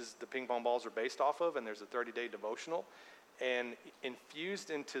 which the ping pong balls are based off of, and there's a 30-day devotional. And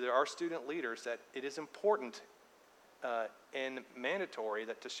infused into our student leaders that it is important and mandatory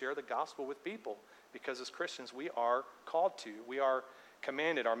that to share the gospel with people, because as Christians, we are called to. We are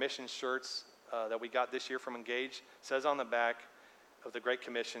commanded. Our mission shirts that we got this year from Engage says on the back of the Great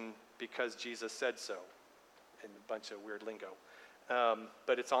Commission, because Jesus said so, and a bunch of weird lingo.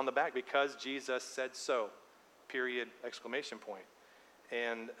 But it's on the back, because Jesus said so, period, exclamation point.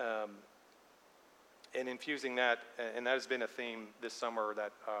 And infusing that, and that has been a theme this summer,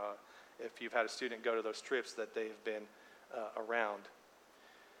 that if you've had a student go to those trips, that they've been around.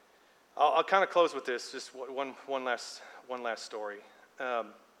 I'll kind of close with this, just one last story.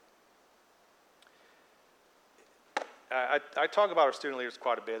 I talk about our student leaders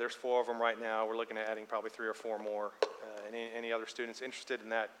quite a bit. There's 4 of them right now. We're looking at adding probably 3 or 4 more. And any other students interested in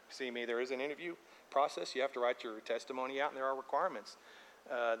that, see me. There is an interview process. You have to write your testimony out, and there are requirements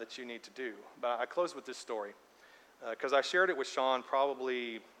that you need to do. But I close with this story because I shared it with Sean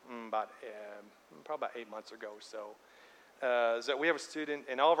probably about 8 months ago or so. Is that we have a student,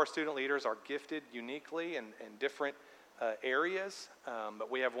 and all of our student leaders are gifted uniquely in different areas. But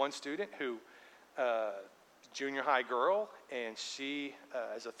we have one student who junior high girl, and she,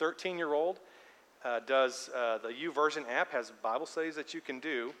 as a 13-year-old, does the YouVersion app, has Bible studies that you can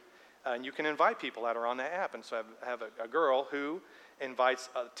do, and you can invite people that are on that app. And so I have a girl who invites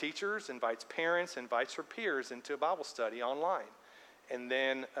teachers, invites parents, invites her peers into a Bible study online. And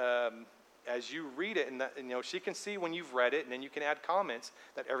then as you read it, and she can see when you've read it, and then you can add comments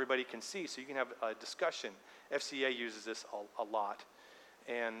that everybody can see, so you can have a discussion. FCA uses this a lot,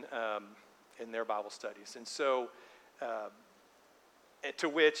 and in their Bible studies. And so, to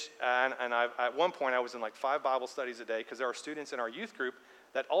which, and at one point I was in like 5 Bible studies a day, because there are students in our youth group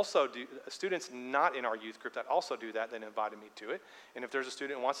that also do, students not in our youth group that also do that, then invited me to it. And if there's a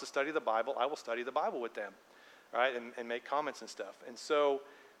student who wants to study the Bible, I will study the Bible with them, right, and make comments and stuff. And so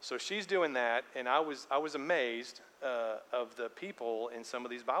she's doing that, and I was amazed of the people in some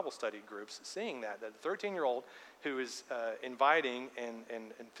of these Bible study groups seeing that the 13-year-old who is inviting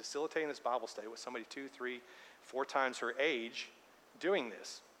and facilitating this Bible study with somebody 2, 3, 4 times her age doing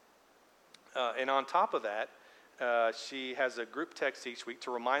this. And on top of that, she has a group text each week to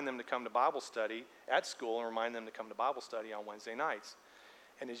remind them to come to Bible study at school and remind them to come to Bible study on Wednesday nights.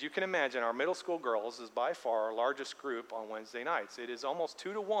 And as you can imagine, our middle school girls is by far our largest group on Wednesday nights. It is almost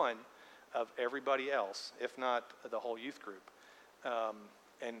 2 to 1 of everybody else, if not the whole youth group.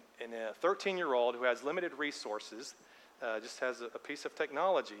 And a 13-year-old who has limited resources, just has a piece of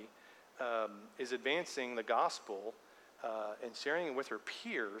technology, is advancing the gospel and sharing it with her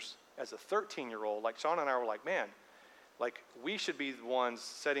peers as a 13-year-old. Like Sean and I were like, man, like we should be the ones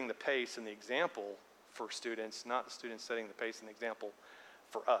setting the pace and the example for students, not the students setting the pace and the example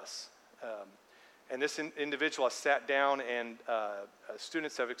for us. And this individual has sat down, and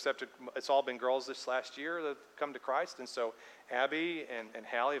students have accepted. It's all been girls this last year that have come to Christ. And so Abby and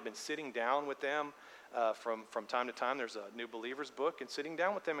Hallie have been sitting down with them from time to time. There's a New Believers book, and sitting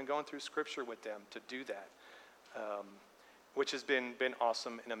down with them and going through Scripture with them to do that, which has been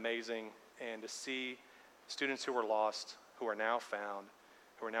awesome and amazing. And to see students who were lost, who are now found,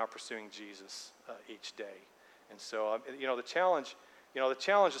 who are now pursuing Jesus each day. And so, the challenge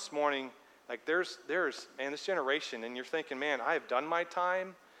this morning, like there's man, this generation, and you're thinking, man, I have done my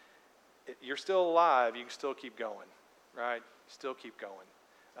time. You're still alive. You can still keep going, right? Still keep going.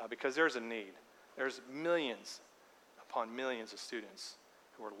 Because there's a need. There's millions upon millions of students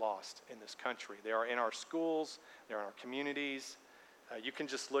who are lost in this country. They are in our schools. They're in our communities. You can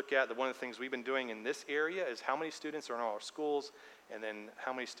just look at one of the things we've been doing in this area is how many students are in our schools, and then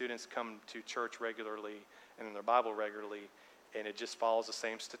how many students come to church regularly and in their Bible regularly, and it just follows the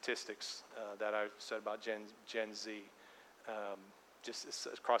same statistics that I said about Gen Z. Just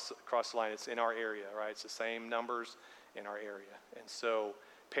across the line, it's in our area, right? It's the same numbers in our area. And so,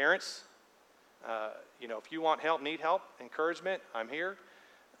 parents, if you want help, need help, encouragement, I'm here.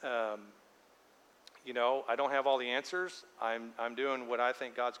 I don't have all the answers. I'm doing what I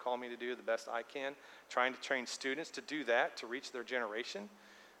think God's called me to do the best I can, trying to train students to do that, to reach their generation,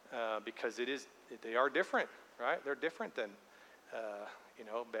 because they are different, right? They're different than,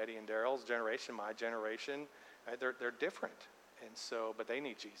 Betty and Daryl's generation, my generation. Right? They're different, and so, but they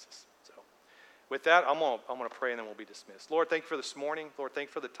need Jesus. So, with that, I'm gonna pray, and then we'll be dismissed. Lord, thank you for this morning. Lord, thank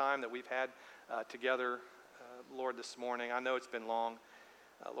you for the time that we've had together, Lord, this morning. I know it's been long.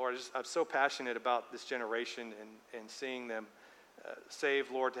 Lord, I'm so passionate about this generation and seeing them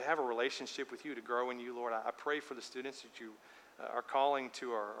saved, Lord, to have a relationship with you, to grow in you, Lord. I pray for the students that you are calling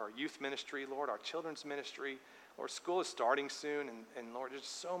to our youth ministry, Lord, our children's ministry. Lord, school is starting soon, and Lord, there's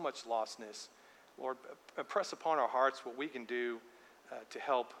so much lostness. Lord, impress upon our hearts what we can do to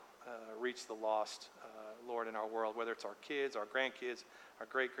help reach the lost, Lord, in our world, whether it's our kids, our grandkids, our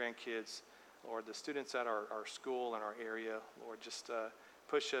great-grandkids, Lord, the students at our school and our area, Lord, just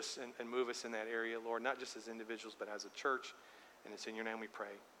push us and move us in that area, Lord, not just as individuals, but as a church. And it's in your name we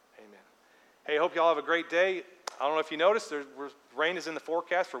pray. Amen. Hey, hope you all have a great day. I don't know if you noticed, rain is in the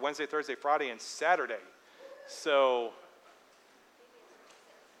forecast for Wednesday, Thursday, Friday, and Saturday. So,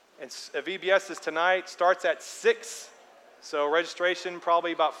 and VBS is tonight, starts at 6. So registration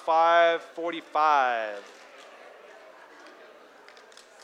probably about 5:45.